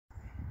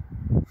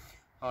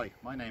Hi,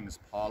 my name is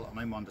Paul and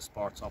I'm one of the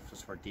sports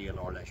officers for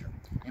DLR Leisure.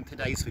 In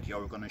today's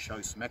video we're going to show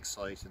you some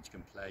exercises that you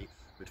can play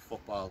with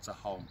footballs at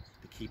home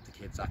to keep the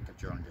kids active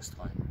during this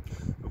time.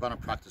 We're going to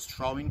practice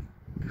throwing,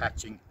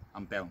 catching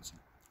and bouncing.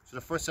 So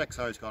the first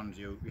exercise we're going to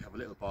do, we have a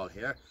little ball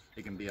here.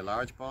 It can be a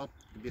large ball,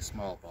 it can be a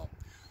small ball.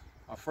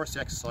 Our first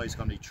exercise is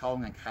going to be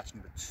throwing and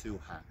catching with two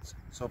hands.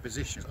 So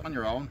position is on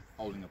your own,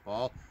 holding a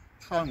ball,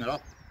 throwing it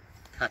up,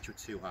 catch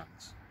with two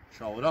hands.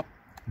 Throw it up,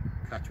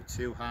 catch with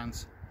two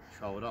hands,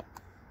 throw it up,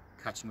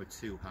 catching with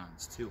two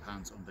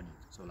hands underneath.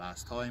 So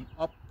last time,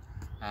 up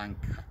and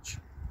catch.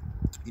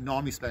 You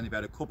normally spend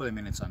about a couple of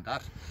minutes on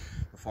that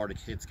before the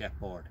kids get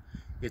bored.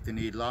 If they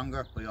need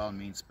longer, by all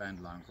means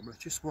spend longer. But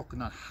just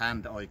working on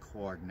hand-eye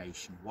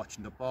coordination,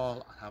 watching the ball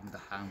and having the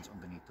hands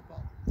underneath the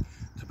ball.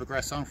 To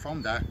progress on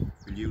from that,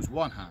 we'll use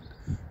one hand.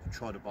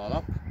 Throw the ball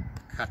up,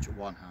 catch with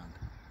one hand.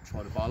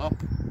 Throw the ball up,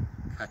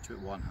 catch with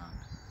one hand.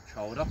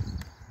 Throw it up,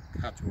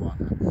 catch with one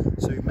hand.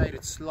 So we've made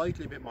it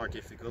slightly a bit more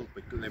difficult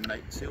by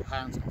eliminating two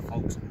hands and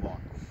focusing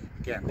one.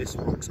 Again, this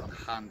works on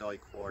hand-eye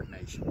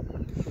coordination.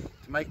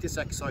 To make this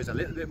exercise a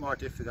little bit more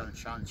difficult and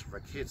challenging for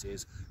kids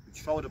is we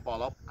throw the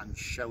ball up and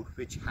shout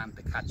which hand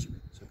to catch it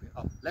with. So if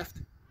up left,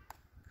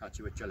 catch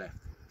it with your left.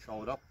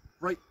 Throw it up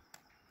right,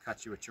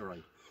 catch it with your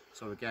right.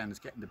 So again, it's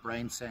getting the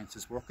brain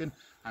senses working,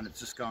 and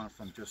it's just gone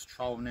from just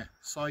throwing it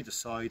side to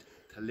side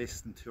to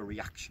listening to a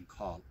reaction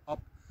call.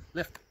 Up,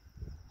 left,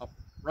 up,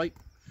 right,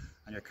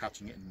 and you're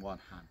catching it in one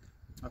hand.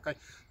 Okay,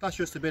 that's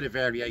just a bit of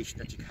variation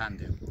that you can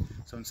do.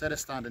 So instead of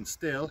standing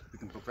still, we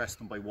can progress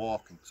them by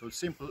walking. So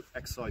simple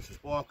exercises,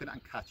 walking and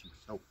catching.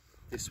 So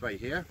this way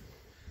here.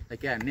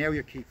 Again, now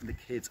you're keeping the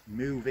kids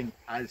moving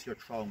as you're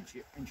throwing. So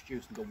you're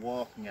introducing the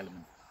walking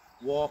element.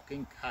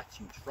 Walking,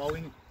 catching,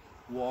 throwing,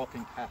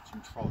 walking,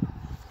 catching, throwing.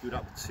 Do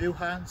that with two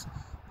hands.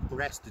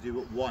 Progress to do it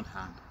with one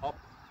hand. Up,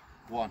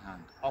 one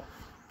hand, up,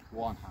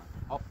 one hand,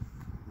 up,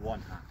 one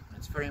hand. And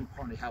it's very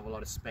important to have a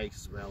lot of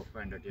space as well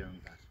when they're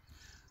doing that.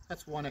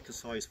 That's one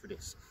exercise for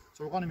this.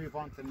 So we're going to move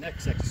on to the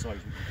next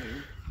exercise we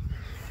can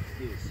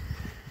do is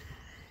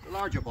the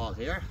larger ball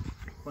here,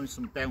 going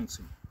some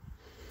bouncing.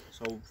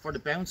 So for the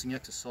bouncing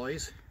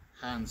exercise,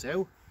 hands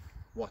out,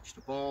 watch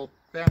the ball,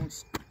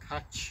 bounce,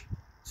 catch,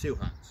 two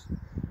hands.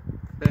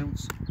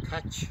 Bounce,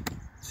 catch,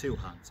 two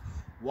hands.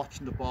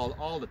 Watching the ball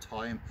all the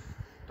time.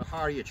 The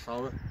harder you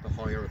throw it, the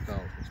higher it goes.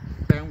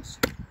 Bounce,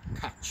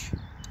 catch.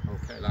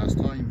 Okay, last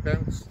time,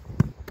 bounce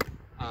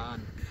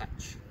and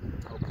catch.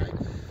 Okay.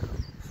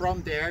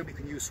 From there, we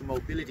can use some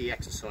mobility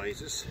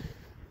exercises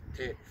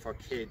for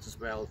kids as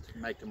well to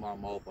make them more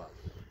mobile.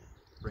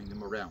 Bring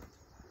them around,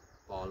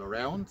 ball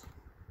around,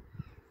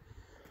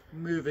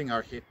 moving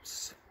our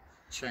hips,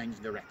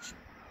 changing direction.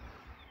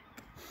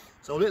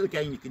 So a little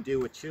game you can do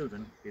with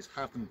children is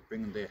have them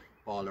bring the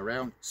ball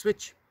around,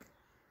 switch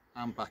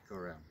and back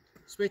around,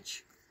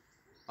 switch,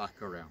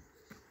 back around.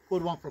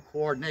 Good one for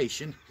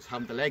coordination is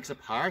having the legs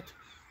apart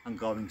and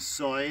going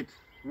side,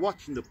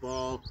 watching the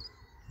ball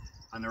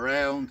and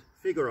around,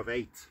 figure of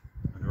eight,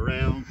 and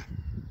around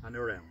and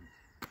around.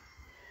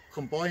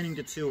 Combining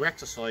the two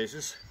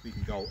exercises, we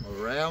can go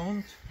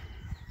around,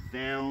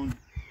 down,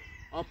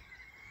 up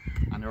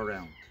and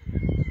around.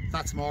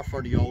 That's more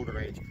for the older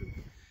age group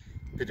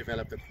to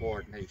develop the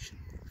coordination.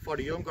 For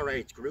the younger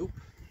age group,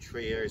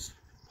 3 years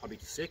probably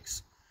to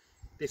 6,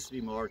 this will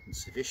be more than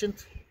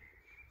sufficient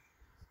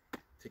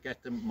to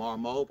get them more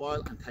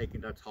mobile and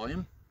taking their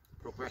time.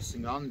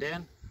 Progressing on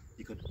then,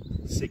 you could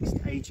 6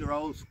 to 8 year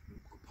olds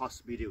could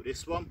possibly do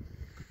this one.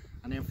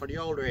 And then for the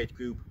older age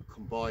group,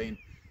 combine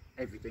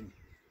everything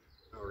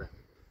around.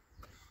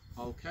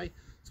 Okay,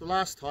 so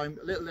last time,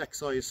 a little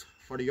exercise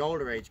for the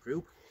older age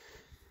group.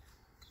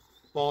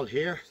 Ball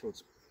here, so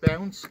it's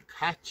bounce,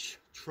 catch,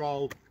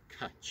 throw,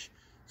 catch.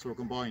 So we're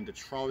combining the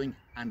throwing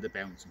and the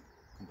bouncing,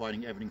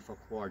 combining everything for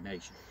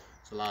coordination.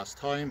 So last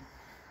time,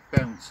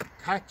 bounce,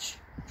 catch,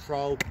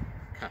 throw,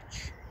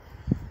 catch.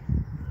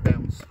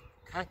 Bounce,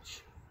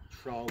 catch,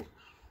 throw,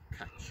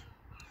 catch.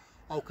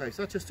 Okay,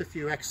 so that's just a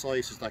few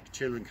exercises that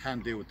children can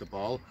do with the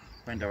ball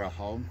when they're at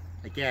home.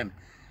 Again,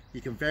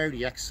 you can vary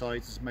the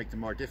exercises, make them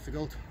more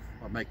difficult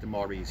or make them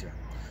more easier.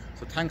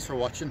 So thanks for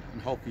watching,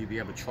 and hopefully you'll be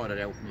able to try that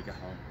out when you get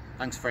home.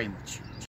 Thanks very much.